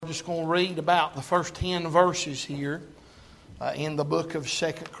just going to read about the first 10 verses here in the book of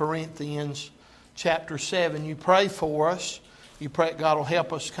 2 Corinthians chapter 7. You pray for us. You pray God will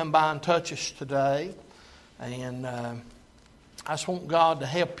help us come by and touch us today. And I just want God to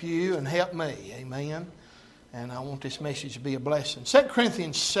help you and help me. Amen. And I want this message to be a blessing. 2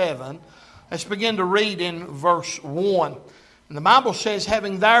 Corinthians 7, let's begin to read in verse 1. And the Bible says,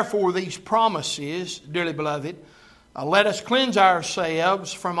 having therefore these promises, dearly beloved, let us cleanse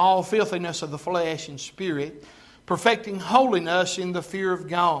ourselves from all filthiness of the flesh and spirit, perfecting holiness in the fear of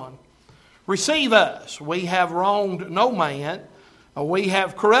God. Receive us. We have wronged no man. We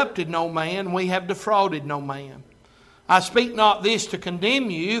have corrupted no man. We have defrauded no man. I speak not this to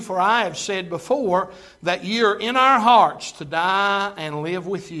condemn you, for I have said before that ye are in our hearts to die and live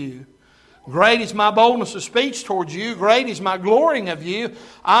with you. Great is my boldness of speech towards you. Great is my glorying of you.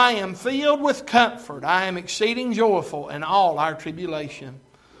 I am filled with comfort. I am exceeding joyful in all our tribulation.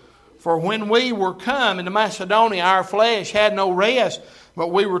 For when we were come into Macedonia, our flesh had no rest, but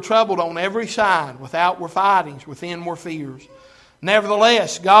we were troubled on every side. Without were fightings, within were fears.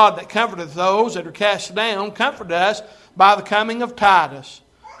 Nevertheless, God that comforteth those that are cast down, comforted us by the coming of Titus.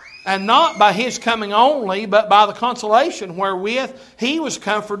 And not by his coming only, but by the consolation wherewith he was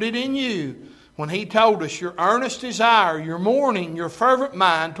comforted in you, when he told us your earnest desire, your mourning, your fervent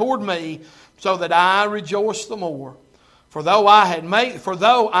mind toward me, so that I rejoice the more. For though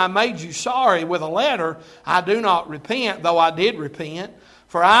I made you sorry with a letter, I do not repent, though I did repent.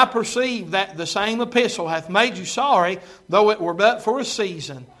 For I perceive that the same epistle hath made you sorry, though it were but for a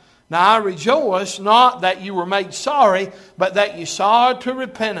season. Now I rejoice not that you were made sorry, but that you sought to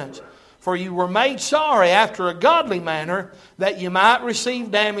repentance. For you were made sorry after a godly manner, that you might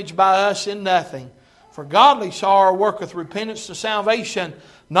receive damage by us in nothing. For godly sorrow worketh repentance to salvation,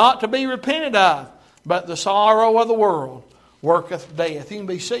 not to be repented of, but the sorrow of the world worketh death. You can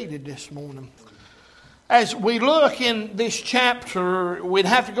be seated this morning. As we look in this chapter, we'd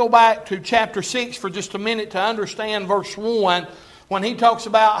have to go back to chapter 6 for just a minute to understand verse 1, when he talks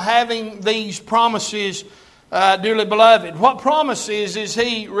about having these promises, dearly beloved. What promises is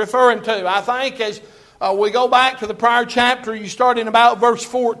he referring to? I think as we go back to the prior chapter, you start in about verse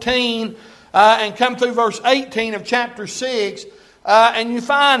 14 and come through verse 18 of chapter 6, and you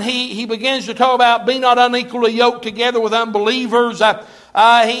find he begins to talk about be not unequally yoked together with unbelievers.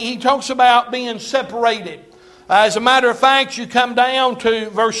 He talks about being separated. As a matter of fact, you come down to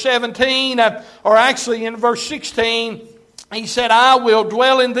verse 17, or actually in verse 16, he said, I will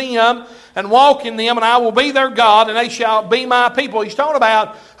dwell in them and walk in them, and I will be their God, and they shall be my people. He's talking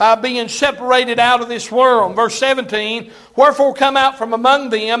about being separated out of this world. Verse 17, wherefore come out from among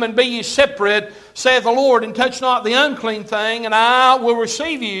them, and be ye separate, saith the Lord, and touch not the unclean thing, and I will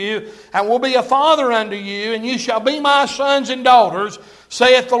receive you, and will be a father unto you, and you shall be my sons and daughters,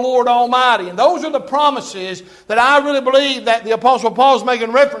 saith the Lord Almighty. And those are the promises that I really believe that the Apostle Paul is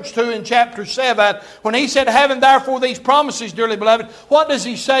making reference to in chapter 7. When he said, having therefore these promises, dearly beloved, what does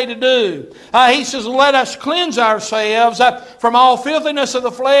he say to do? He says, let us cleanse ourselves from all filthiness of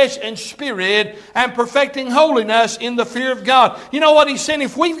the flesh and spirit, and perfecting holiness in the fear of God. You know what he's saying?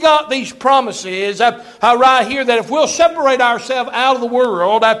 If we've got these promises right here, that if we'll separate ourselves out of the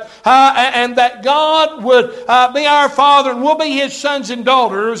world, and that God would be our Father and we'll be His sons and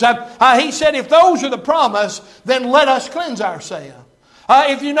daughters, he said, if those are the promise, then let us cleanse ourselves.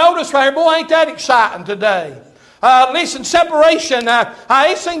 If you notice right here, boy, ain't that exciting today. Listen, separation,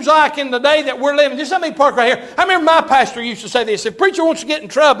 it seems like in the day that we're living, just let me park right here. I remember my pastor used to say this, if a preacher wants to get in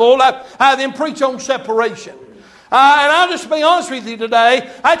trouble, then preach on separation. And I'll just be honest with you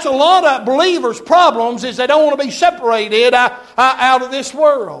today, that's a lot of believers' problems, is they don't want to be separated out of this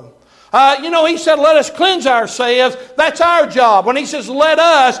world. He said, let us cleanse ourselves. That's our job. When he says, let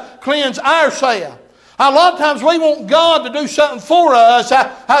us cleanse ourselves. A lot of times we want God to do something for us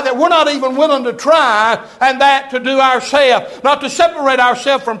that we're not even willing to try, and that to do ourselves. Not to separate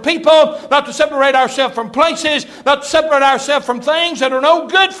ourselves from people, not to separate ourselves from places, not to separate ourselves from things that are no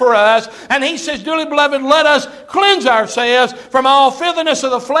good for us. And he says, dearly beloved, let us cleanse ourselves from all filthiness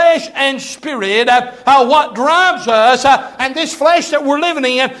of the flesh and spirit. What drives us, and this flesh that we're living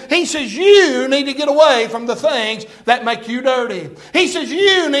in, he says, you need to get away from the things that make you dirty. He says,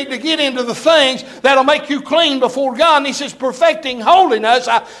 you need to get into the things that'll make you clean before God. And he says, perfecting holiness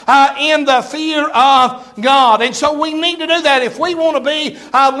in the fear of God. And so we need to do that. If we want to be,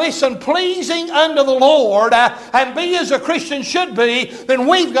 pleasing unto the Lord and be as a Christian should be, then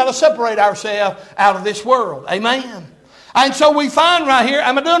we've got to separate ourselves out of this world. Amen. And so we find right here,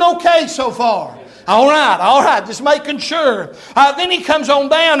 am I doing okay so far? All right, just making sure. Then he comes on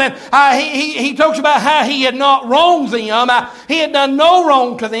down and he talks about how he had not wronged them. He had done no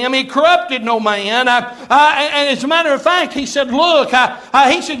wrong to them. He corrupted no man. And as a matter of fact, he said, look,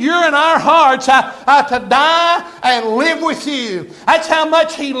 he said, you're in our hearts to die and live with you. That's how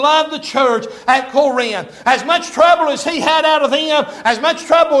much he loved the church at Corinth. As much trouble as he had out of them, as much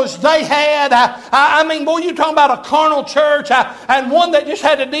trouble as they had. I mean, boy, you're talking about a carnal church and one that just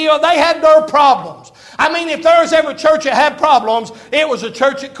had to deal. They had their problems. I mean, if there was ever a church that had problems, it was a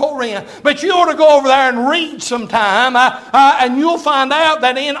church at Corinth. But you ought to go over there and read sometime, and you'll find out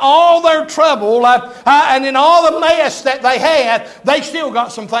that in all their trouble and in all the mess that they had, they still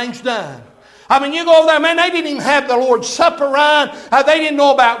got some things done. I mean, you go over there, man, they didn't even have the Lord's Supper right. They didn't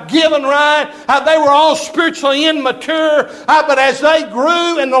know about giving right. They were all spiritually immature. But as they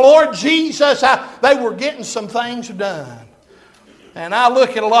grew in the Lord Jesus, they were getting some things done. And I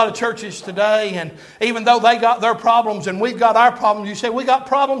look at a lot of churches today, and even though they got their problems and we've got our problems, you say, we got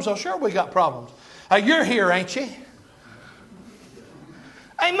problems? Oh, sure we got problems. You're here, ain't you?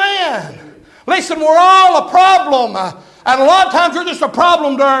 Amen. Listen, we're all a problem. And a lot of times we're just a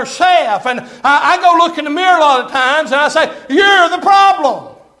problem to ourselves. And I go look in the mirror a lot of times and I say, you're the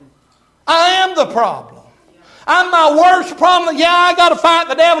problem. I am the problem. I'm my worst problem. Yeah, I got to fight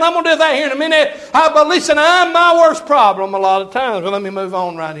the devil. I'm going to do that here in a minute. But listen, I'm my worst problem a lot of times. Well, let me move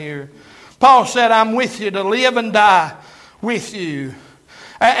on right here. Paul said, I'm with you to live and die with you.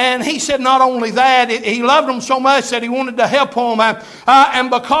 And he said not only that, he loved them so much that he wanted to help them. And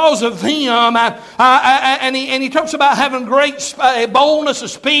because of them, and he talks about having great boldness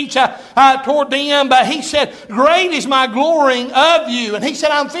of speech toward them. But he said, great is my glorying of you. And he said,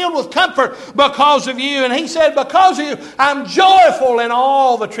 I'm filled with comfort because of you. And he said, because of you, I'm joyful in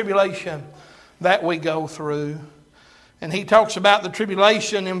all the tribulation that we go through. And he talks about the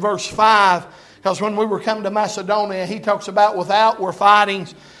tribulation in verse 5. Because when we were coming to Macedonia, he talks about without were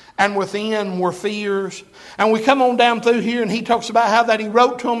fightings and within were fears. And we come on down through here and he talks about how that he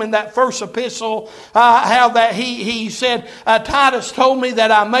wrote to them in that first epistle. How that he said, Titus told me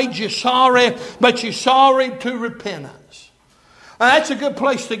that I made you sorry, but you're sorry to repentance. Now that's a good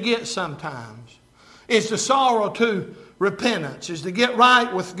place to get sometimes. Is the sorrow to repentance, is to get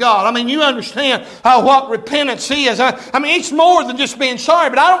right with God. I mean, you understand what repentance is. I mean, it's more than just being sorry,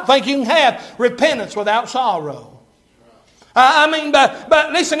 but I don't think you can have repentance without sorrow.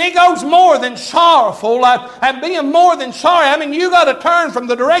 But listen, it goes more than sorrowful and being more than sorry. I mean, you got to turn from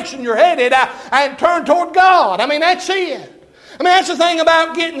the direction you're headed and turn toward God. I mean, that's it. I mean, that's the thing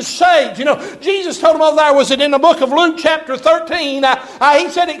about getting saved. You know, Jesus told them over there, was it in the book of Luke chapter 13? He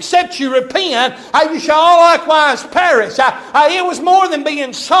said, except you repent, you shall all likewise perish. It was more than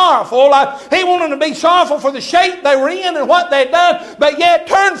being sorrowful. He wanted them to be sorrowful for the shape they were in and what they'd done, but yet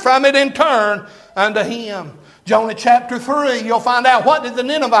turn from it and turn unto Him. Jonah chapter 3, you'll find out, what did the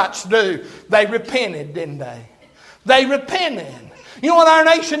Ninevites do? They repented, didn't they? They repented. You know what our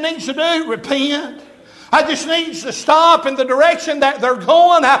nation needs to do? Repent. I just needs to stop in the direction that they're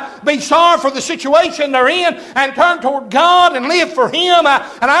going, be sorry for the situation they're in, and turn toward God and live for Him.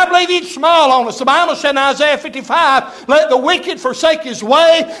 And I believe He'd smile on us. The Bible said in Isaiah 55, let the wicked forsake his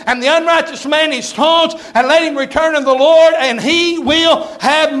way, and the unrighteous man his thoughts, and let him return unto the Lord, and He will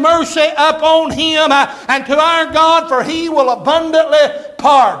have mercy upon him, and to our God, for He will abundantly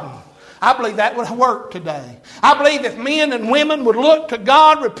pardon. I believe that would work today. I believe if men and women would look to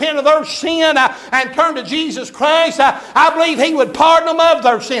God, repent of their sin, and turn to Jesus Christ, I believe He would pardon them of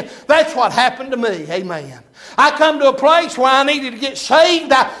their sin. That's what happened to me. Amen. I come to a place where I needed to get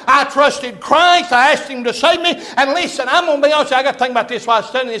saved. I trusted Christ. I asked Him to save me. And listen, I'm going to be honest, I got to think about this while I was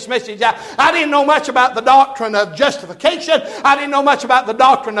studying this message. I didn't know much about the doctrine of justification. I didn't know much about the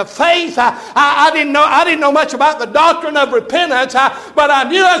doctrine of faith. I didn't know much about the doctrine of repentance. But I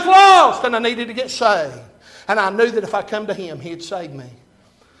knew I was lost and I needed to get saved. And I knew that if I come to Him, He'd save me.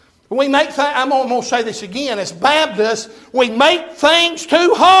 I'm going to say this again. As Baptists, we make things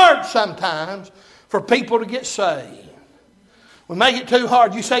too hard sometimes for people to get saved. We make it too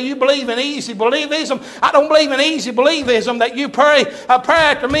hard. You say you believe in easy believism. I don't believe in easy believism that you pray a prayer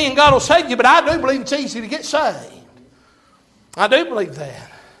after me and God will save you, but I do believe it's easy to get saved. I do believe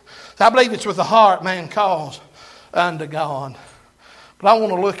that. I believe it's with the heart man calls unto God. But I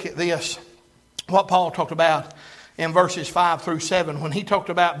want to look at this, what Paul talked about in verses 5 through 7 when he talked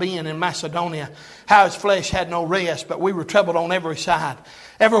about being in Macedonia, how his flesh had no rest, but we were troubled on every side.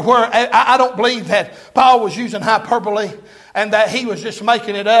 Everywhere. I don't believe that Paul was using hyperbole and that he was just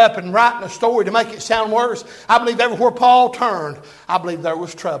making it up and writing a story to make it sound worse. I believe everywhere Paul turned, I believe there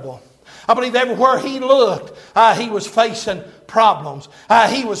was trouble. I believe everywhere he looked, he was facing problems.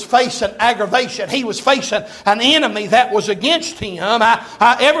 He was facing aggravation. He was facing an enemy that was against him.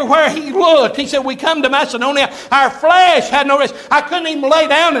 Everywhere he looked, he said, we come to Macedonia. Our flesh had no rest. I couldn't even lay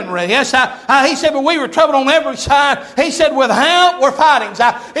down and rest. He said, but we were troubled on every side. He said, without were fightings.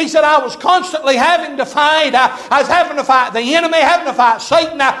 He said, I was constantly having to fight. I was having to fight the enemy, having to fight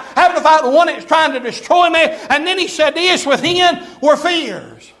Satan, having to fight the one that was trying to destroy me. And then he said this, within were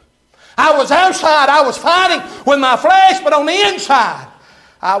fears. I was outside, I was fighting with my flesh, but on the inside,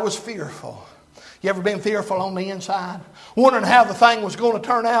 I was fearful. You ever been fearful on the inside? Wondering how the thing was going to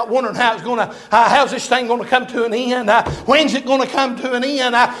turn out, wondering how it's going to, how's this thing going to come to an end? When's it going to come to an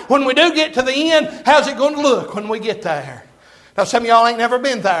end? When we do get to the end, how's it going to look when we get there? Now, some of y'all ain't never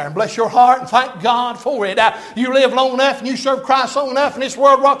been there, and bless your heart and thank God for it. You live long enough and you serve Christ long enough and this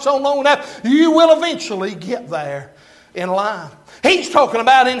world rocks on long enough, you will eventually get there in life. He's talking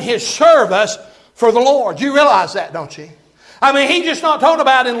about in His service for the Lord. You realize that, don't you? I mean, He's just not talking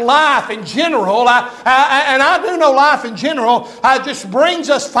about in life in general. And I do know life in general just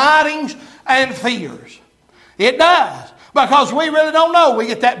brings us fightings and fears. It does. Because we really don't know. We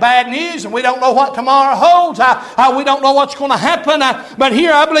get that bad news and we don't know what tomorrow holds. We don't know what's going to happen. But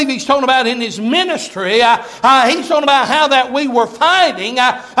here I believe He's talking about in His ministry. He's talking about how that we were fighting.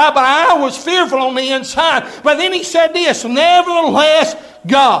 But I was fearful on the inside. But then He said this, nevertheless,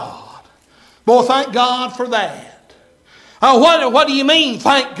 God. Boy, thank God for that. What do you mean,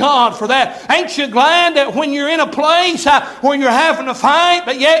 thank God for that? Ain't you glad that when you're in a place where you're having to fight,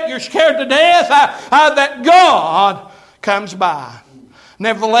 but yet you're scared to death, that God comes by.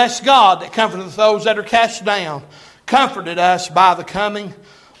 Nevertheless, God that comforteth those that are cast down, comforted us by the coming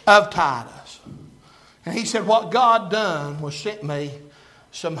of Titus. And he said, what God done was sent me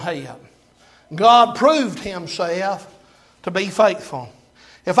some help. God proved Himself to be faithful.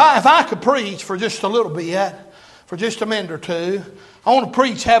 If I could preach for just a little bit, for just a minute or two, I want to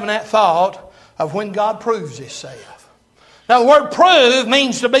preach having that thought of when God proves Himself. Now the word prove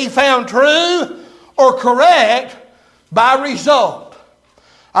means to be found true or correct by result.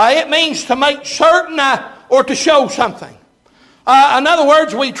 It means to make certain or to show something. In other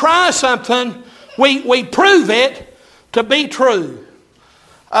words, we try something, we prove it to be true.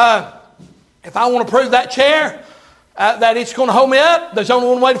 If I want to prove that chair, that it's going to hold me up, there's only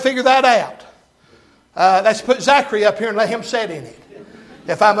one way to figure that out. That's put Zachary up here and let him sit in it.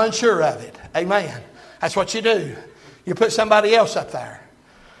 If I'm unsure of it. Amen. That's what you do. You put somebody else up there.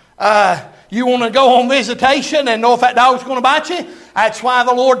 You want to go on visitation and know if that dog's going to bite you? That's why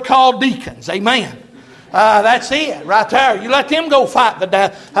the Lord called deacons. Amen. That's it right there. You let them go fight the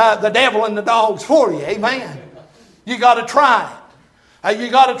devil and the dogs for you. Amen. You got to try it. You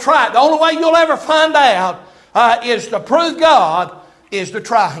got to try it. The only way you'll ever find out is to prove God is to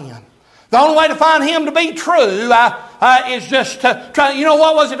try Him. The only way to find Him to be true is just to try. You know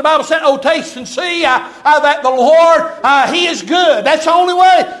what was it the Bible said? Oh, taste and see that the Lord, He is good. That's the only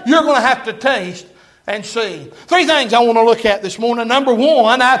way you're going to have to taste and see. Three things I want to look at this morning. Number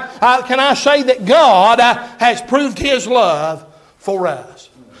one, can I say that God has proved His love for us?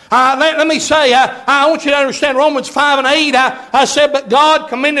 Let me say, I want you to understand Romans 5 and 8. I said, but God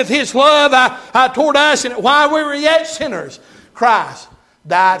commendeth His love toward us, and while we were yet sinners, Christ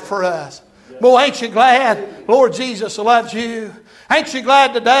died for us. Boy, ain't you glad Lord Jesus loves you? Ain't you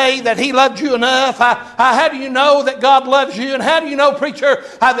glad today that He loved you enough? How do you know that God loves you? And how do you know, preacher,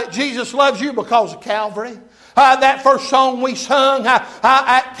 that Jesus loves you? Because of Calvary. That first song we sung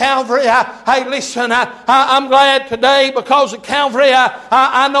at Calvary. Hey, listen, I'm glad today because of Calvary.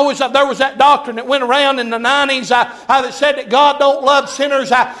 I know there was that doctrine that went around in the 90s that said that God don't love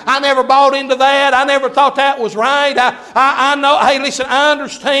sinners. I never bought into that. I never thought that was right. I know, hey, listen, I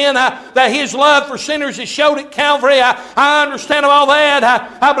understand that His love for sinners is showed at Calvary. I understand all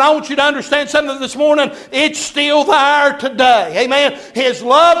that. But I want you to understand something this morning. It's still there today. Amen. His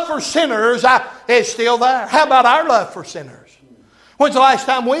love for sinners is still there. How about our love for sinners? When's the last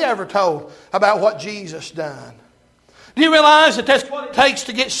time we ever told about what Jesus done? Do you realize that that's what it takes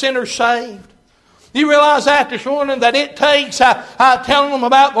to get sinners saved? Do you realize that this morning, that it takes telling them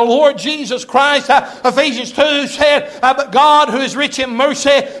about the Lord Jesus Christ? Ephesians 2 said, but God, who is rich in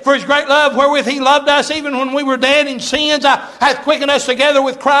mercy, for His great love wherewith He loved us, even when we were dead in sins, hath quickened us together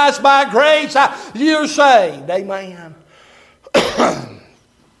with Christ. By grace you're saved. Amen.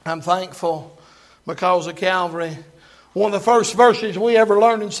 I'm thankful because of Calvary. One of the first verses we ever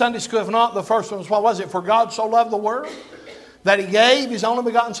learned in Sunday school, if not the first one, was, what was it? For God so loved the world that He gave His only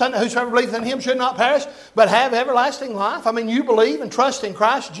begotten Son, that whosoever believeth in Him should not perish, but have everlasting life. I mean, you believe and trust in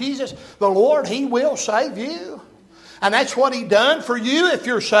Christ Jesus the Lord, He will save you. And that's what He done for you if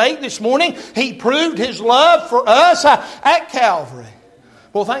you're saved this morning. He proved His love for us at Calvary.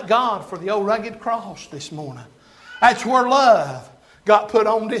 Well, thank God for the old rugged cross this morning. That's where love got put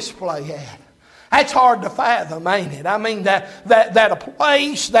on display at. That's hard to fathom, ain't it? I mean, that a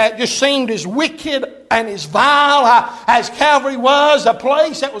place that just seemed as wicked and as vile as Calvary was, a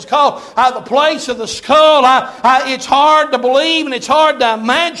place that was called the place of the skull. It's hard to believe and it's hard to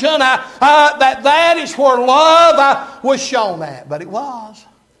imagine that is where love was shown at. But it was.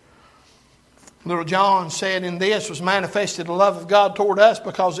 Little John said, "In this was manifested the love of God toward us,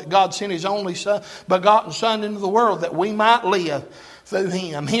 because that God sent His only Son, begotten Son into the world, that we might live through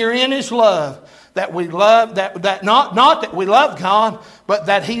Him." Herein is love, that we love, that not that we love God, but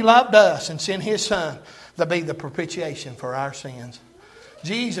that He loved us and sent His Son to be the propitiation for our sins.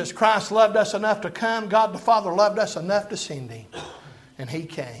 Jesus Christ loved us enough to come. God the Father loved us enough to send Him. And He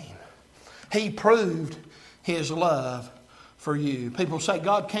came. He proved His love for you. People say,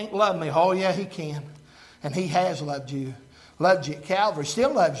 "God can't love me." Oh yeah, He can. And He has loved you. Loved you at Calvary.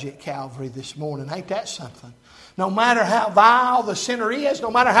 Still loves you at Calvary this morning. Ain't that something? No matter how vile the sinner is,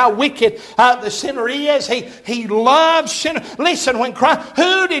 no matter how wicked the sinner is, He loves sinners. Listen,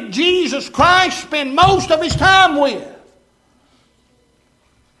 who did Jesus Christ spend most of His time with?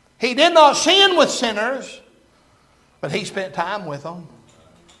 He did not sin with sinners, but He spent time with them.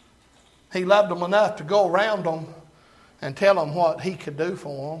 He loved them enough to go around them and tell them what He could do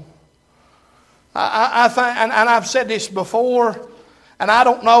for them. I think, and I've said this before, and I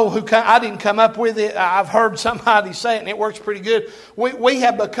don't know I didn't come up with it. I've heard somebody say it, and it works pretty good. We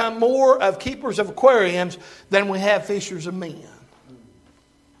have become more of keepers of aquariums than we have fishers of men.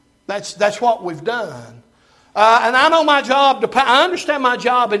 That's what we've done. And I know my job, I understand my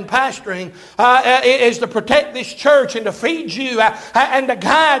job in pastoring is to protect this church and to feed you and to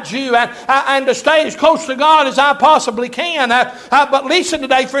guide you and to stay as close to God as I possibly can. But listen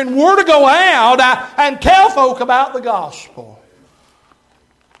today, friend, we're to go out and tell folk about the gospel.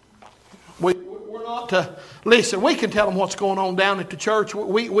 We're not to listen. We can tell them what's going on down at the church.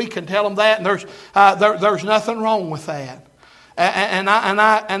 We can tell them that, and there's nothing wrong with that. And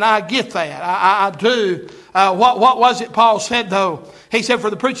I get that. I do. What was it Paul said though? He said, "For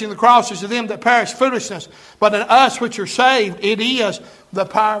the preaching of the cross is to them that perish foolishness, but in us which are saved, it is the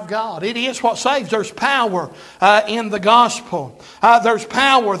power of God." It is what saves. There's power in the gospel. There's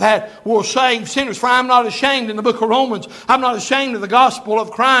power that will save sinners. "For I am not ashamed," in the book of Romans, "I'm not ashamed of the gospel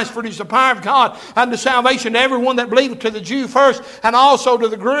of Christ, for it is the power of God unto salvation to everyone that believeth, to the Jew first, and also to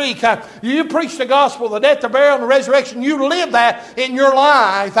the Greek." You preach the gospel, the death, the burial, and the resurrection. You live that in your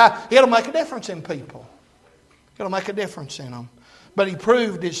life. It'll make a difference in people. It'll make a difference in them. But He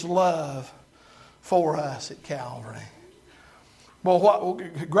proved His love for us at Calvary. Well,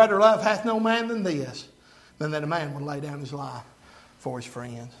 what greater love hath no man than this, than that a man would lay down his life for his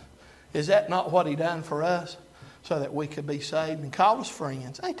friends. Is that not what He done for us? So that we could be saved and called us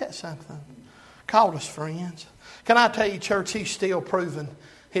friends. Ain't that something? Called us friends. Can I tell you, church, He's still proving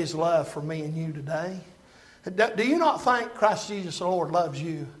His love for me and you today. Do you not think Christ Jesus the Lord loves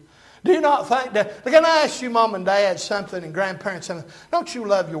you? Do you not think that? Can I ask you, mom and dad, something, and grandparents something? Don't you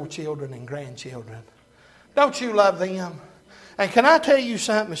love your children and grandchildren? Don't you love them? And can I tell you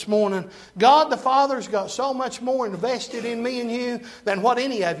something this morning? God the Father's got so much more invested in me and you than what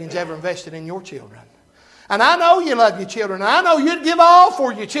any of you's ever invested in your children. And I know you love your children. I know you'd give all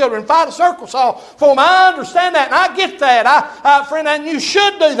for your children, fight a circle saw for them. I understand that, and I get that, friend, and you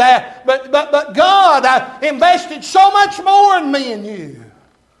should do that. But God invested so much more in me and you.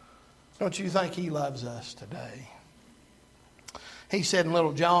 Don't you think He loves us today? He said in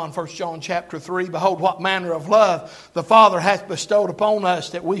little John, 1 John chapter 3, "Behold, what manner of love the Father hath bestowed upon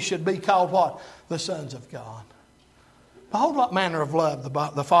us, that we should be called" what? "The sons of God." Behold, what manner of love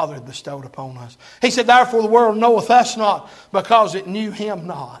the Father hath bestowed upon us. He said, "Therefore the world knoweth us not, because it knew Him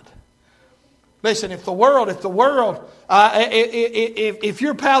not." Listen, if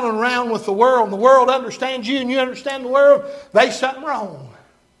you're paddling around with the world, and the world understands you and you understand the world, there's something wrong.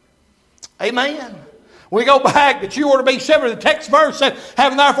 Amen. We go back that you ought to be severed. The text verse said,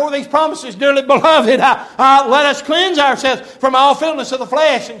 "Having therefore these promises, dearly beloved, let us cleanse ourselves from all filthiness of the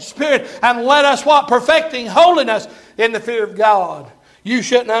flesh and spirit, and let us what? Perfecting holiness in the fear of God." You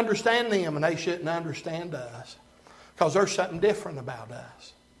shouldn't understand them, and they shouldn't understand us, because there's something different about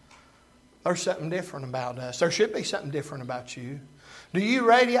us. There's something different about us. There should be something different about you. Do you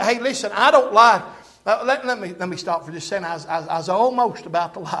radiate? Hey, listen, I don't like. Let me stop for just a second. I was almost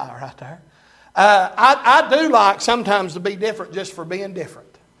about to lie right there. I do like sometimes to be different just for being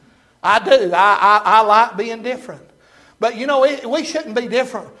different. I do. I like being different. But you know, we shouldn't be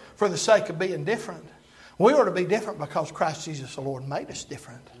different for the sake of being different. We ought to be different because Christ Jesus the Lord made us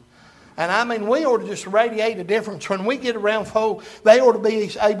different. And I mean, we ought to just radiate a difference. When we get around folk, they ought to be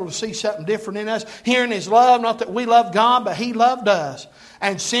able to see something different in us. Hearing His love, not that we love God, but He loved us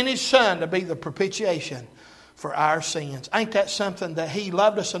and sent His Son to be the propitiation for our sins. Ain't that something, that He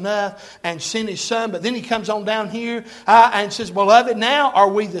loved us enough and sent His Son? But then He comes on down here and says, Beloved, now are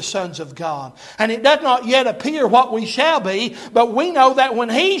we the sons of God. And it does not yet appear what we shall be, but we know that when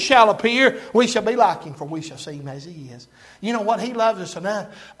He shall appear, we shall be like Him, for we shall see Him as He is. You know what? He loves us enough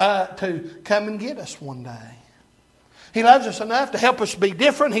to come and get us one day. He loves us enough to help us be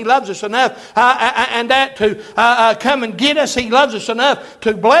different. He loves us enough and that to come and get us. He loves us enough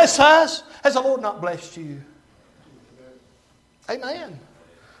to bless us. Has the Lord not blessed you? Amen.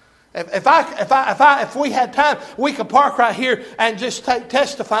 If we had time, we could park right here and just take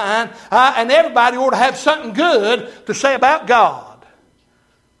testifying, and everybody ought to have something good to say about God.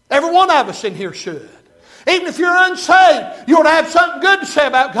 Every one of us in here should. Even if you're unsaved, you ought to have something good to say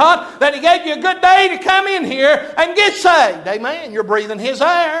about God, that He gave you a good day to come in here and get saved. Amen. You're breathing His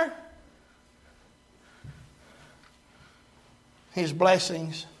air. His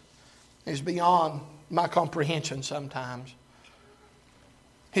blessings is beyond my comprehension sometimes.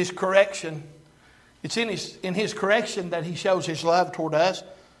 His correction, it's in His correction that He shows His love toward us.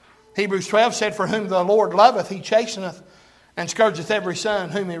 Hebrews 12 said, For whom the Lord loveth, He chasteneth, and scourgeth every son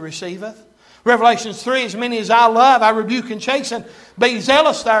whom He receiveth. Revelations 3, As many as I love, I rebuke and chasten. Be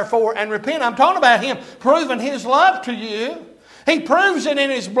zealous therefore, and repent. I'm talking about Him proving His love to you. He proves it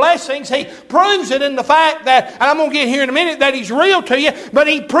in His blessings. He proves it in the fact that, and I'm going to get here in a minute, that He's real to you. But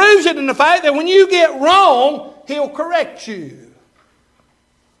He proves it in the fact that when you get wrong, He'll correct you.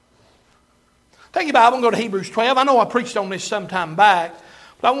 Take your Bible and go to Hebrews 12. I know I preached on this some time back,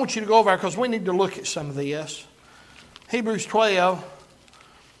 but I want you to go over there because we need to look at some of this. Hebrews 12.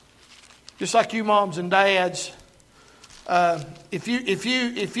 Just like you moms and dads, if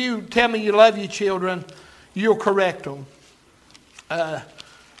you tell me you love your children, you'll correct them.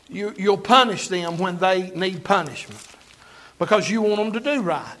 You'll punish them when they need punishment because you want them to do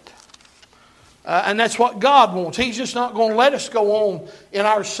right. And that's what God wants. He's just not going to let us go on in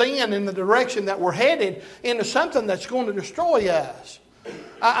our sin in the direction that we're headed into something that's going to destroy us.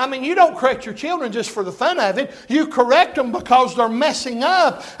 I mean, you don't correct your children just for the fun of it. You correct them because they're messing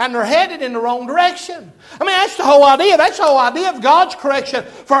up and they're headed in the wrong direction. I mean, that's the whole idea. That's the whole idea of God's correction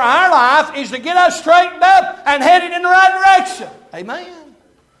for our life, is to get us straightened up and headed in the right direction. Amen.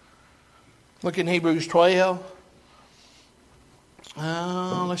 Look in Hebrews 12.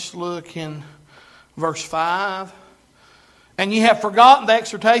 Let's look in verse 5. And ye have forgotten the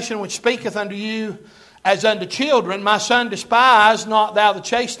exhortation which speaketh unto you as unto children. My son, despise not thou the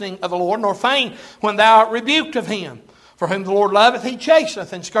chastening of the Lord, nor faint when thou art rebuked of Him. For whom the Lord loveth, He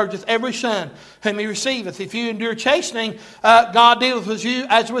chasteneth, and scourgeth every son whom He receiveth. If you endure chastening, God dealeth with you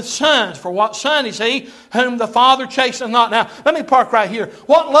as with sons. For what son is he whom the Father chasteneth not? Now, let me park right here.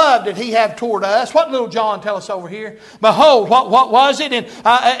 What love did He have toward us? What little John tell us over here? Behold, what was it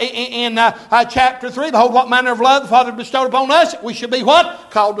in chapter 3? Behold, what manner of love the Father bestowed upon us. We should be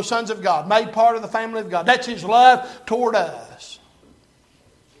what? Called the sons of God. Made part of the family of God. That's His love toward us.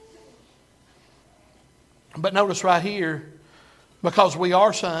 But notice right here, because we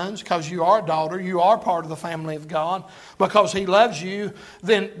are sons, because you are a daughter, you are part of the family of God, because He loves you,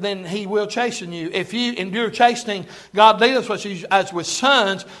 then He will chasten you. If you endure chastening, God dealeth with you as with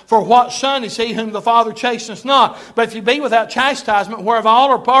sons. For what son is he whom the Father chasteneth not? But if you be without chastisement, whereof all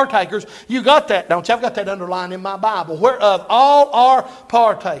are partakers, you got that, don't you? I've got that underlined in my Bible. Whereof all are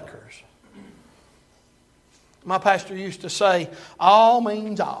partakers. My pastor used to say, all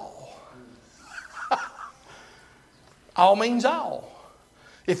means all. All means all.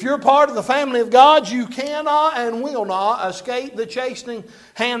 If you're part of the family of God, you cannot and will not escape the chastening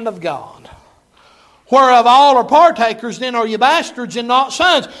hand of God. Whereof all are partakers, then are you bastards and not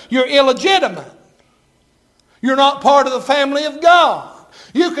sons. You're illegitimate. You're not part of the family of God.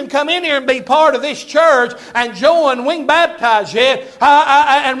 You can come in here and be part of this church and join. We can baptize you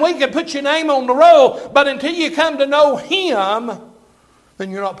and we can put your name on the roll. But until you come to know Him, then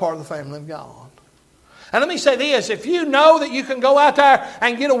you're not part of the family of God. And let me say this, if you know that you can go out there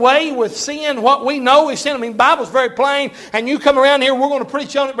and get away with sin, what we know is sin. I mean, the Bible's very plain, and you come around here, we're going to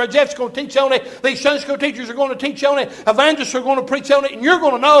preach on it, Brother Jeff's going to teach on it, these Sunday school teachers are going to teach on it, evangelists are going to preach on it, and you're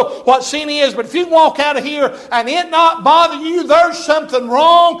going to know what sin is. But if you walk out of here and it not bother you, there's something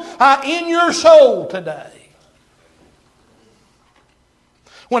wrong in your soul today.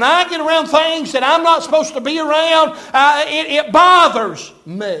 When I get around things that I'm not supposed to be around, it bothers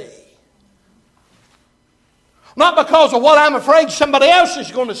me. Not because of what I'm afraid somebody else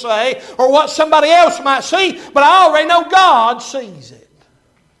is going to say or what somebody else might see, but I already know God sees it.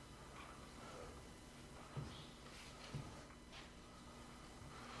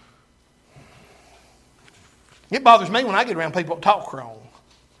 It bothers me when I get around people that talk wrong.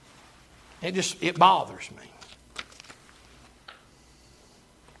 It bothers me.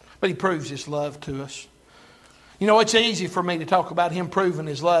 But He proves His love to us. You know, it's easy for me to talk about Him proving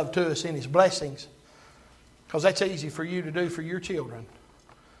His love to us in His blessings, because that's easy for you to do for your children.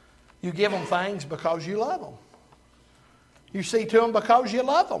 You give them things because you love them. You see to them because you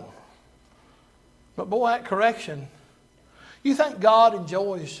love them. But boy, that correction, you think God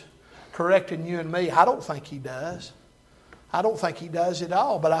enjoys correcting you and me? I don't think He does. I don't think He does at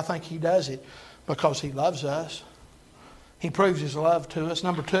all, but I think He does it because He loves us. He proves His love to us.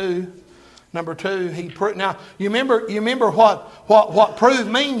 Number two, now you remember what prove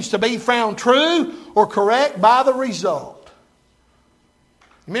means: to be found true or correct by the result.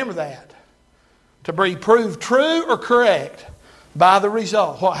 Remember that. To be proved true or correct by the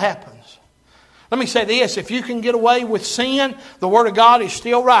result. What happens? Let me say this: if you can get away with sin, the Word of God is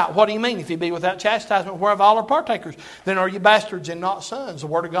still right. What do you mean? If you be without chastisement, whereof all are partakers, then are you bastards and not sons? The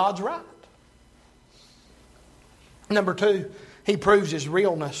Word of God's right. Number two, He proves His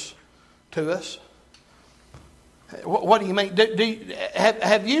realness to us. What do you mean?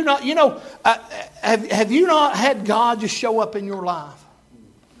 Have you not? Have you not had God just show up in your life?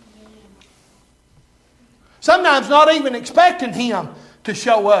 Sometimes not even expecting Him to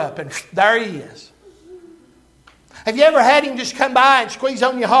show up, and there He is. Have you ever had Him just come by and squeeze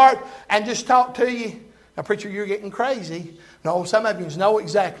on your heart and just talk to you? Now, preacher, you're getting crazy. No, some of you know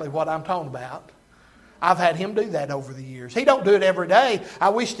exactly what I'm talking about. I've had Him do that over the years. He don't do it every day. I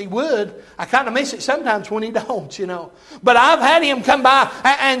wished He would. I kind of miss it sometimes when He don't, you know. But I've had Him come by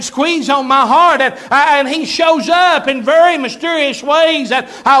and squeeze on my heart, and He shows up in very mysterious ways that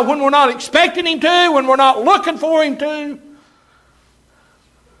when we're not expecting Him to, when we're not looking for Him to.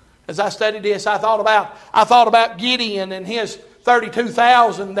 As I studied this, I thought about Gideon and his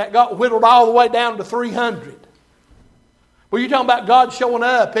 32,000 that got whittled all the way down to 300. Well, you're talking about God showing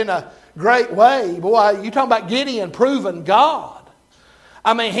up in a great way. Boy, you're talking about Gideon proving God.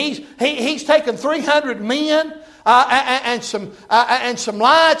 I mean, he's taken 300 men and some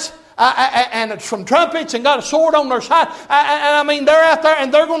lights and some trumpets and got a sword on their side. And I mean, they're out there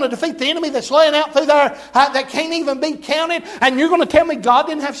and they're going to defeat the enemy that's laying out through there that can't even be counted. And you're going to tell me God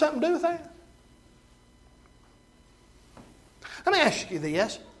didn't have something to do with that? Let me ask you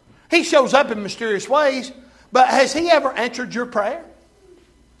this. He shows up in mysterious ways, but has He ever answered your prayer?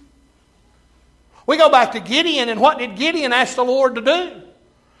 We go back to Gideon, and what did Gideon ask the Lord to do?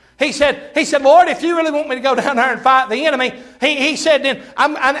 He said, Lord, if you really want me to go down there and fight the enemy, he said then,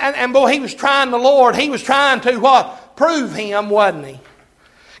 and boy, he was trying the Lord. He was trying to what? Prove Him, wasn't he?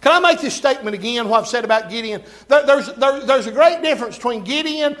 Can I make this statement again, what I've said about Gideon? There's a great difference between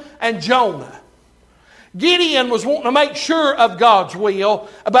Gideon and Jonah. Gideon was wanting to make sure of God's will.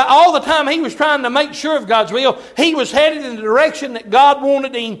 About all the time he was trying to make sure of God's will, he was headed in the direction that God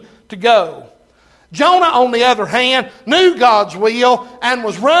wanted him to go. Jonah, on the other hand, knew God's will and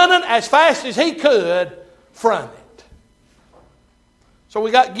was running as fast as he could from it. So we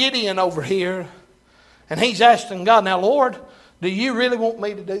got Gideon over here, and he's asking God, now Lord, do you really want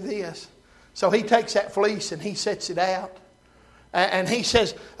me to do this? So he takes that fleece and he sets it out. And he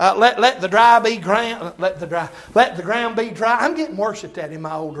says, let the ground be dry. I'm getting worse at that in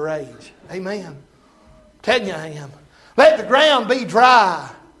my older age. Amen. Telling you I am. Let the ground be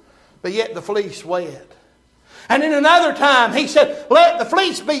dry, but yet the fleece wet. And in another time, he said, let the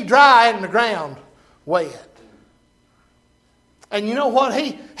fleece be dry and the ground wet. And you know what?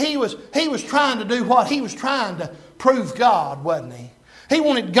 He was trying to do what? He was trying to prove God, wasn't he? He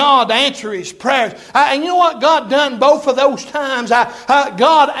wanted God to answer his prayers. And you know what God done both of those times?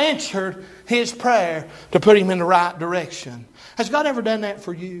 God answered his prayer to put him in the right direction. Has God ever done that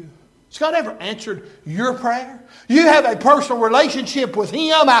for you? Has God ever answered your prayer? You have a personal relationship with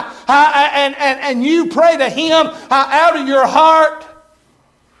Him and you pray to Him out of your heart.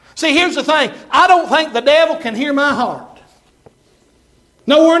 See, here's the thing. I don't think the devil can hear my heart.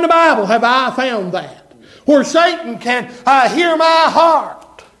 Nowhere in the Bible have I found that, where Satan can hear my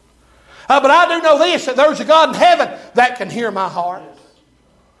heart. But I do know this, that there's a God in heaven that can hear my heart.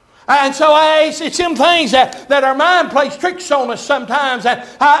 And so it's them things that our mind plays tricks on us sometimes.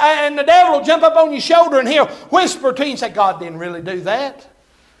 And the devil will jump up on your shoulder and he'll whisper to you and say, God didn't really do that.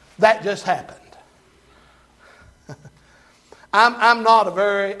 That just happened. I'm not a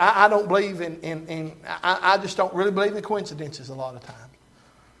very, I don't believe I just don't really believe in coincidences a lot of times.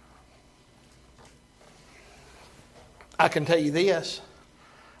 I can tell you this.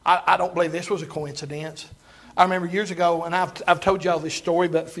 I don't believe this was a coincidence. I remember years ago, and I've told y'all this story,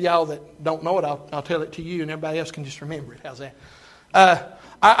 but for y'all that don't know it, I'll tell it to you, and everybody else can just remember it. How's that?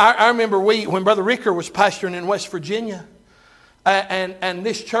 I remember when Brother Ricker was pastoring in West Virginia, and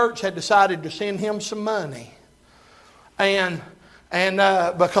this church had decided to send him some money. And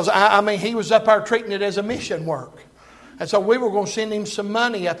because, he was up there treating it as a mission work. And so we were going to send him some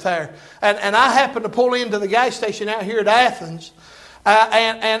money up there. And I happened to pull into the gas station out here at Athens.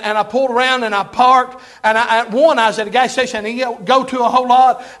 And I pulled around and I parked. And I was at a gas station and you go to a whole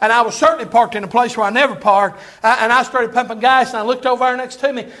lot. And I was certainly parked in a place where I never parked. And I started pumping gas and I looked over there next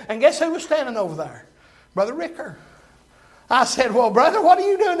to me. And guess who was standing over there? Brother Ricker. I said, well, brother, what are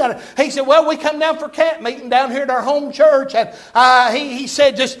you doing down there? He said, well, we come down for camp meeting down here at our home church. And he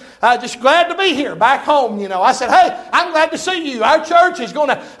said, just glad to be here, back home, I said, hey, I'm glad to see you. Our church is going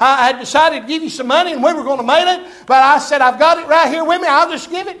to, I had decided to give you some money and we were going to mail it. But I said, I've got it right here with me. I'll just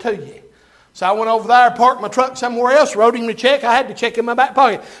give it to you. So I went over there, parked my truck somewhere else, wrote him the check. I had the check in my back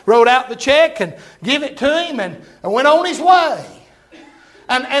pocket. Wrote out the check and give it to him and went on his way.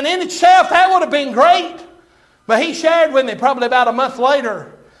 And in itself, that would have been great. But he shared with me probably about a month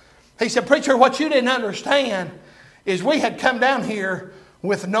later. He said, preacher, what you didn't understand is we had come down here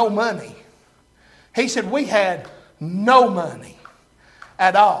with no money. He said, we had no money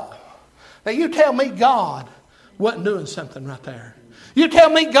at all. Now you tell me God wasn't doing something right there. You tell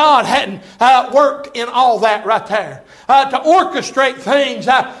me God hadn't worked in all that right there. To orchestrate things,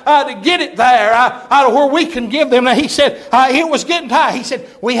 to get it there, to where we can give them. Now he said, it was getting tight. He said,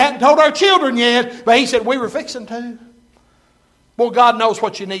 we hadn't told our children yet, but he said, we were fixing to. Well, God knows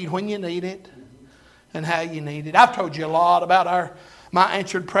what you need when you need it and how you need it. I've told you a lot about my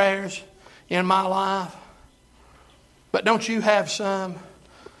answered prayers in my life. But don't you have some?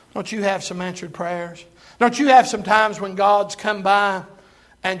 Don't you have some answered prayers? Don't you have some times when God's come by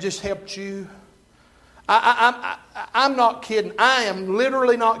and just helped you? I'm not kidding. I am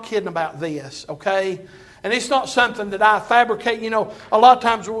literally not kidding about this, okay? And it's not something that I fabricate. A lot of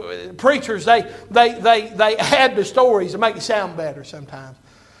times preachers, they add the stories to make it sound better sometimes.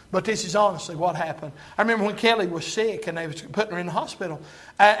 But this is honestly what happened. I remember when Kelly was sick and they was putting her in the hospital.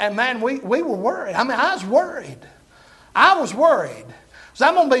 And man, we were worried. I was worried. I was worried. So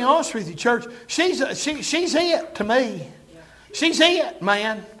I'm going to be honest with you, church. She's it to me. She's it,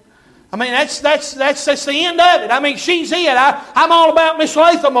 man. That's the end of it. She's it. I'm all about Miss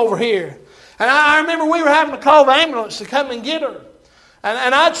Latham over here. And I remember we were having to call the ambulance to come and get her.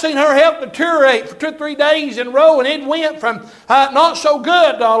 And I'd seen her health deteriorate for 2 or 3 days in a row. And it went from not so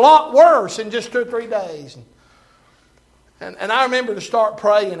good to a lot worse in just 2 or 3 days. And I remember to start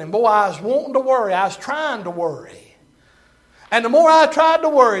praying. And boy, I was wanting to worry. I was trying to worry. And the more I tried to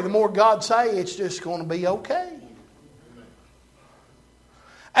worry, the more God say it's just going to be okay.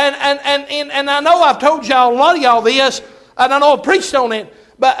 And I know I've told y'all, a lot of y'all this, and I know I preached on it,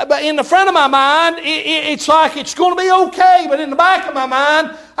 but in the front of my mind, it's like it's going to be okay. But in the back of my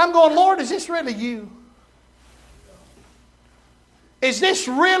mind, I'm going, Lord, is this really you? Is this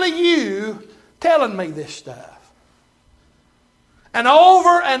really you telling me this stuff? And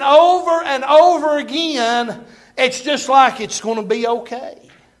over and over and over again, it's just like it's going to be okay.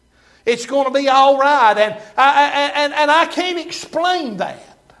 It's going to be all right. And I can't explain that.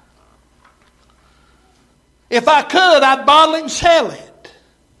 If I could, I'd bottle it and sell it.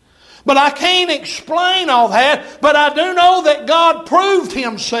 But I can't explain all that. But I do know that God proved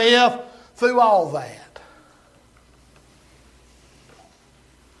Himself through all that.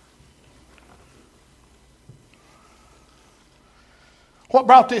 What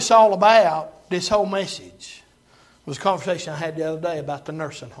brought this all about, this whole message, was a conversation I had the other day about the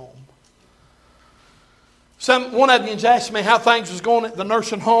nursing home. One of you asked me how things was going at the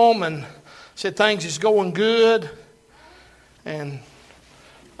nursing home and said things is going good. And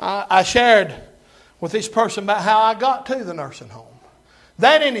I shared with this person about how I got to the nursing home.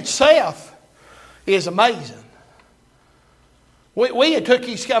 That in itself is amazing. We had took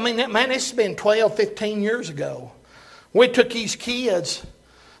these, this has been 12, 15 years ago. We took these kids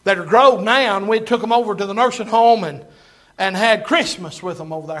that are grown now, and we took them over to the nursing home and had Christmas with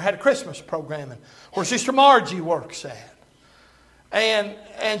them over there. Had a Christmas programming where Sister Margie works at.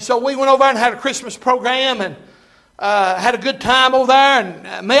 And so we went over there and had a Christmas program and had a good time over there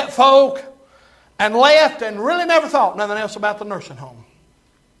and met folk and left and really never thought nothing else about the nursing home.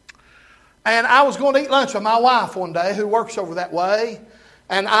 And I was going to eat lunch with my wife one day who works over that way.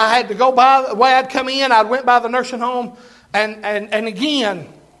 And I had to go by the way I'd come in. I went by the nursing home. And again,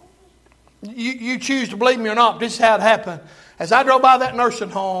 you choose to believe me or not, this is how it happened. As I drove by that nursing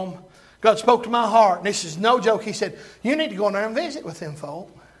home, God spoke to my heart, and this is no joke. He said, you need to go in there and visit with them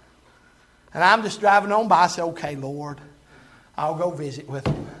folk. And I'm just driving on by. I said, okay, Lord, I'll go visit with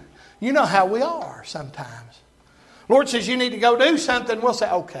them. You know how we are sometimes. Lord says you need to go do something. We'll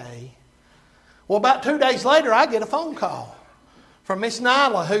say, okay. Well, about 2 days later, I get a phone call from Miss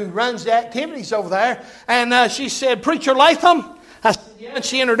Nyla, who runs the activities over there. And she said, Preacher Latham? I said, yeah. And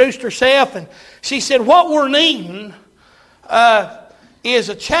she introduced herself. And she said, what we're needing is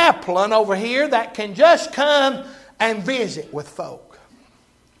a chaplain over here that can just come and visit with folk.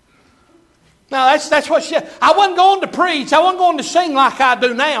 Now, that's what she said. I wasn't going to preach. I wasn't going to sing like I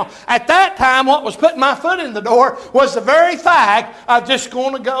do now. At that time, what was putting my foot in the door was the very fact of just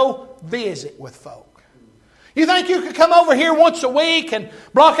going to go visit with folk. You think you could come over here once a week and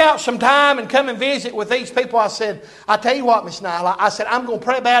block out some time and come and visit with these people? I said, I tell you what, Miss Nyla, I said, I'm going to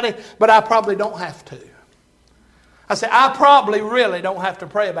pray about it, but I probably don't have to. I said, I probably really don't have to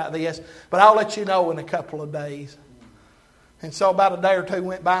pray about this, but I'll let you know in a couple of days. And so about a day or two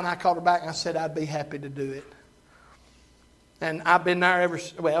went by, and I called her back and I said I'd be happy to do it. And I've been there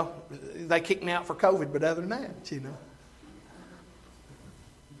they kicked me out for COVID, but other than that, you know.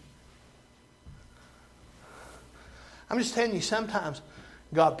 I'm just telling you, sometimes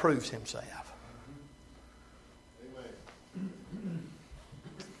God proves Himself. Amen.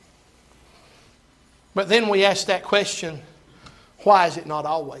 But then we ask that question, why is it not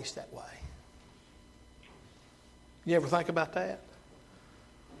always that way? You ever think about that?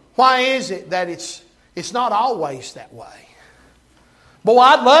 Why is it that it's not always that way? Boy,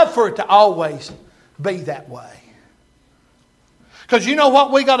 I'd love for it to always be that way. Because you know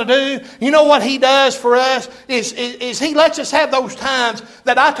what we got to do? You know what He does for us? Is He lets us have those times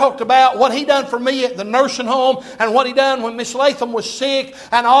that I talked about, what He done for me at the nursing home and what He done when Miss Latham was sick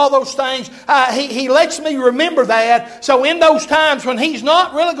and all those things. He lets me remember that. So in those times when He's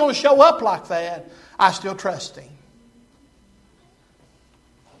not really going to show up like that, I still trust Him.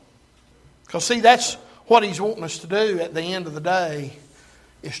 Because see, that's what He's wanting us to do at the end of the day,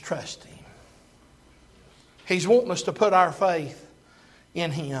 is trust Him. He's wanting us to put our faith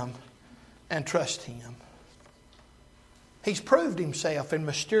in Him and trust Him. He's proved Himself in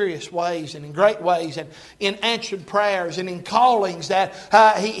mysterious ways and in great ways and in answered prayers and in callings that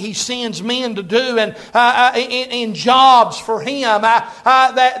He sends men to do and in jobs for Him.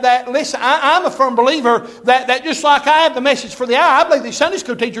 Listen, I'm a firm believer that just like I have the message for the hour, I believe these Sunday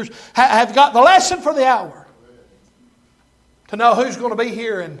school teachers have got the lesson for the hour. To know who's going to be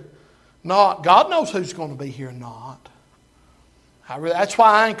here and not. God knows who's going to be here and not. That's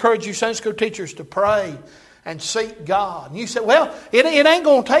why I encourage you Sunday school teachers to pray and seek God. And you say, well, it ain't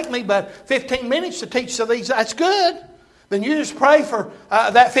going to take me but 15 minutes to teach some of these. That's good. Then you just pray for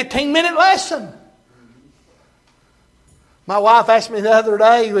that 15-minute lesson. My wife asked me the other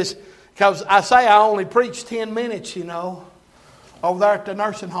day, because I say I only preach 10 minutes, you know. Over there at the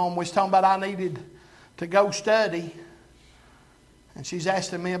nursing home, we was talking about I needed to go study. And she's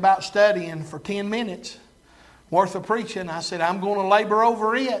asking me about studying for 10 minutes worth of preaching. I said, I'm going to labor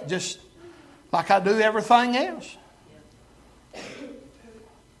over it just like I do everything else.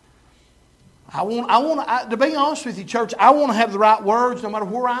 To be honest with you, church, I want to have the right words no matter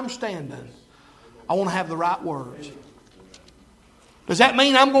where I'm standing. I want to have the right words. Does that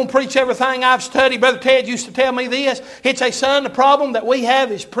mean I'm going to preach everything I've studied? Brother Ted used to tell me this. He'd say, son, the problem that we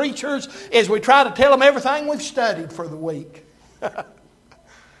have as preachers is we try to tell them everything we've studied for the week.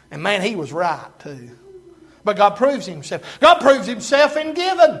 And man, he was right too. But God proves Himself. God proves Himself in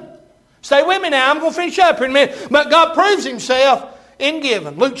giving. Stay with me now. I'm going to finish up here in a minute. But God proves Himself in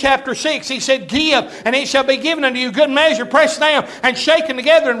giving. Luke chapter 6, He said, give, and it shall be given unto you, good measure, pressed down, and shaken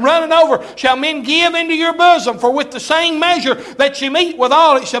together, and running over, shall men give into your bosom. For with the same measure that you meet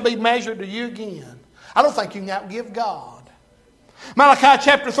withal, it shall be measured to you again. I don't think you can outgive God. Malachi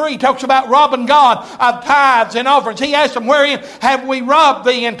chapter 3 talks about robbing God of tithes and offerings. He asked them, wherein have we robbed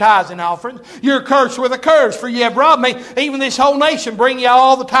thee in tithes and offerings? You're cursed with a curse, for ye have robbed me, even this whole nation. Bring ye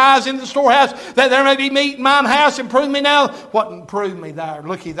all the tithes into the storehouse, that there may be meat in mine house, and prove me now. What prove me there?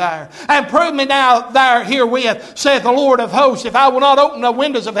 Looky there. And prove me now there herewith, saith the Lord of hosts, if I will not open the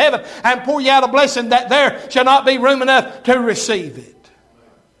windows of heaven and pour you out a blessing, that there shall not be room enough to receive it.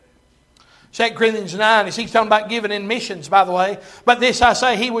 2 Corinthians 9, he's talking about giving in missions, by the way. But this I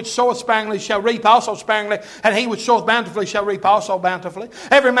say, he which soweth sparingly shall reap also sparingly, and he which soweth bountifully shall reap also bountifully.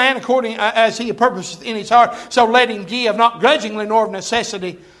 Every man according as he purposeth in his heart, so let him give, not grudgingly nor of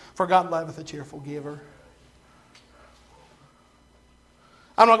necessity, for God loveth a cheerful giver.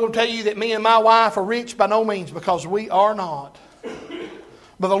 I'm not going to tell you that me and my wife are rich, by no means, because we are not.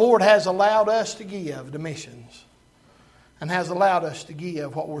 But the Lord has allowed us to give to missions. and has allowed us to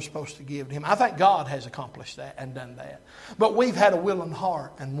give what we're supposed to give to Him. I think God has accomplished that and done that. But we've had a willing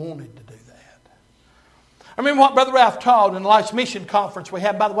heart and wanted to do that. I remember what Brother Ralph taught in the last mission conference we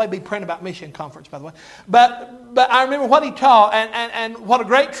had. By the way, be praying about mission conference, by the way. But I remember what he taught, and what a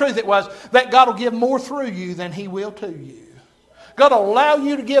great truth it was, that God will give more through you than He will to you. God will allow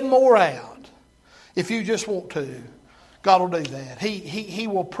you to give more out if you just want to. God will do that. He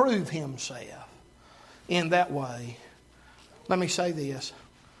will prove Himself in that way. Let me say this.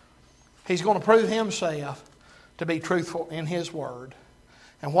 He's going to prove Himself to be truthful in His Word.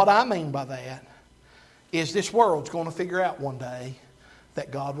 And what I mean by that is this world's going to figure out one day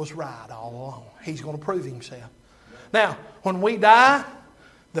that God was right all along. He's going to prove Himself. Now, when we die,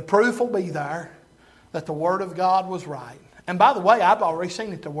 the proof will be there that the Word of God was right. And by the way, I've already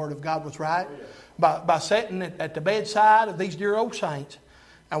seen that the Word of God was right by sitting at the bedside of these dear old saints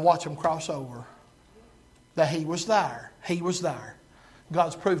and watch them cross over. That He was there. He was there.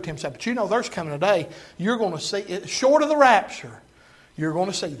 God's proved Himself. But you know there's coming a day you're going to see, short of the rapture, you're going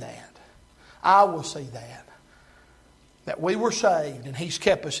to see that. I will see that. That we were saved and He's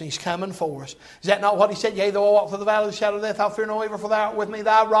kept us and He's coming for us. Is that not what He said? Yea, though I walk through the valley of the shadow of death, I'll fear no evil, for Thou art with me.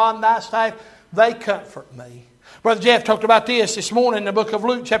 Thy rod and Thy staff, they comfort me. Brother Jeff talked about this morning in the book of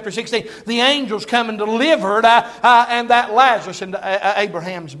Luke chapter 16. The angels come and delivered and that Lazarus into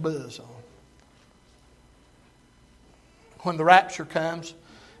Abraham's bosom. When the rapture comes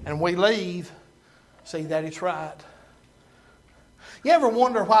and we leave, see that it's right. You ever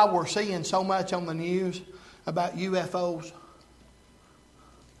wonder why we're seeing so much on the news about UFOs?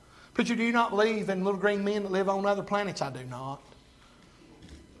 Preacher, do you not believe in little green men that live on other planets? I do not.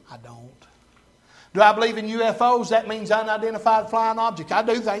 I don't. Do I believe in UFOs? That means unidentified flying objects. I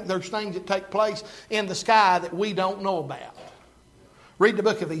do think there's things that take place in the sky that we don't know about. Read the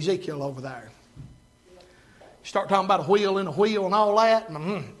book of Ezekiel over there. Start talking about a wheel in a wheel and all that.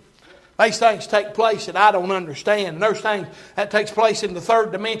 These things take place that I don't understand. And there's things that takes place in the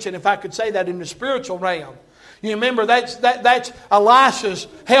third dimension, if I could say that, in the spiritual realm. You remember that's Elisha's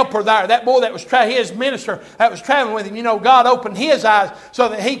helper there. That boy that was his minister that was traveling with him. You know, God opened his eyes so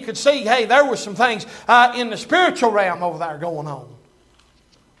that he could see, hey, there was some things in the spiritual realm over there going on.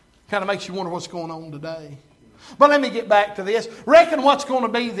 Kind of makes you wonder what's going on today. But let me get back to this. Reckon what's going to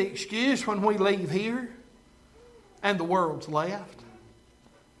be the excuse when we leave here and the world's left?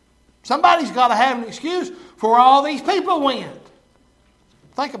 Somebody's got to have an excuse for where all these people went.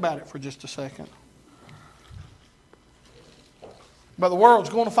 Think about it for just a second. But the world's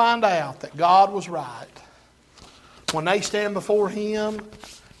going to find out that God was right when they stand before Him,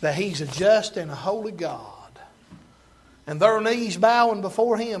 that He's a just and a holy God. And their knees bowing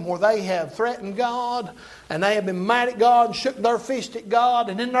before Him where they have threatened God and they have been mad at God and shook their fist at God,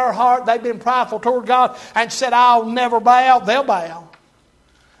 and in their heart they've been prideful toward God and said, I'll never bow. They'll bow.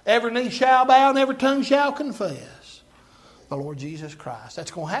 Every knee shall bow and every tongue shall confess the Lord Jesus Christ.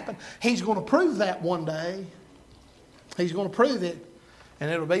 That's going to happen. He's going to prove that one day. He's going to prove it, and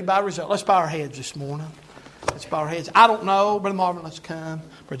it'll be by result. Let's bow our heads this morning. Let's bow our heads. I don't know. Brother Marvin, let's come.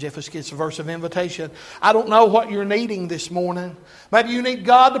 Brother Jeff, let's get a verse of invitation. I don't know what you're needing this morning. Maybe you need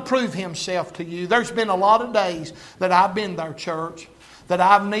God to prove Himself to you. There's been a lot of days that I've been there, church, that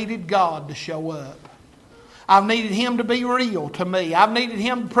I've needed God to show up. I've needed Him to be real to me. I've needed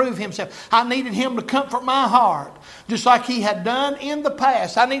Him to prove Himself. I needed Him to comfort my heart, just like He had done in the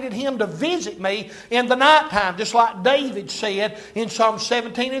past. I needed Him to visit me in the nighttime, just like David said in Psalm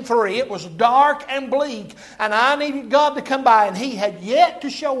 17:3. It was dark and bleak, and I needed God to come by, and He had yet to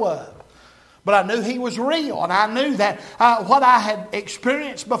show up. But I knew He was real, and I knew that what I had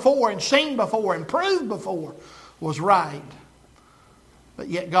experienced before and seen before and proved before was right. But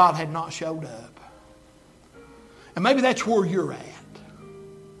yet God had not showed up. And maybe that's where you're at.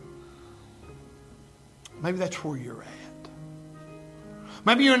 Maybe that's where you're at.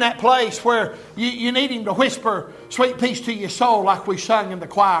 Maybe you're in that place where you need Him to whisper sweet peace to your soul like we sung in the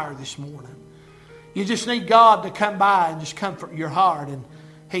choir this morning. You just need God to come by and just comfort your heart, and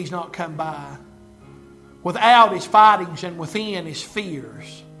He's not come by. Without His fightings and within His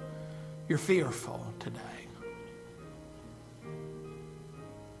fears, you're fearful today.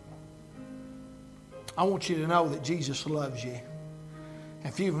 I want you to know that Jesus loves you.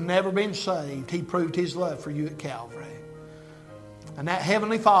 If you've never been saved, He proved His love for you at Calvary. And that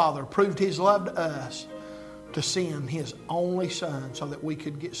Heavenly Father proved His love to us to send His only Son so that we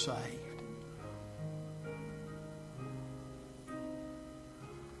could get saved.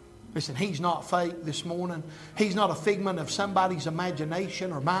 Listen, He's not fake this morning. He's not a figment of somebody's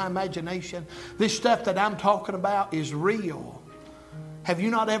imagination or my imagination. This stuff that I'm talking about is real. Have you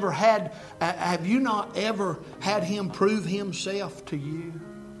not ever had Him prove Himself to you?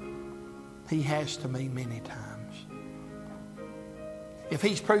 He has to me many times. If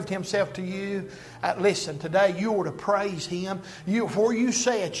He's proved Himself to you, listen, today you ought to praise Him. Before you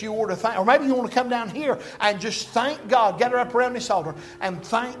say it, you ought to thank. Or maybe you want to come down here and just thank God. Gather up around this altar and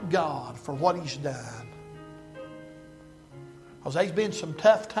thank God for what He's done. Because there's been some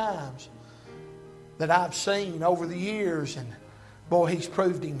tough times that I've seen over the years. And boy, He's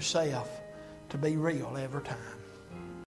proved Himself to be real every time.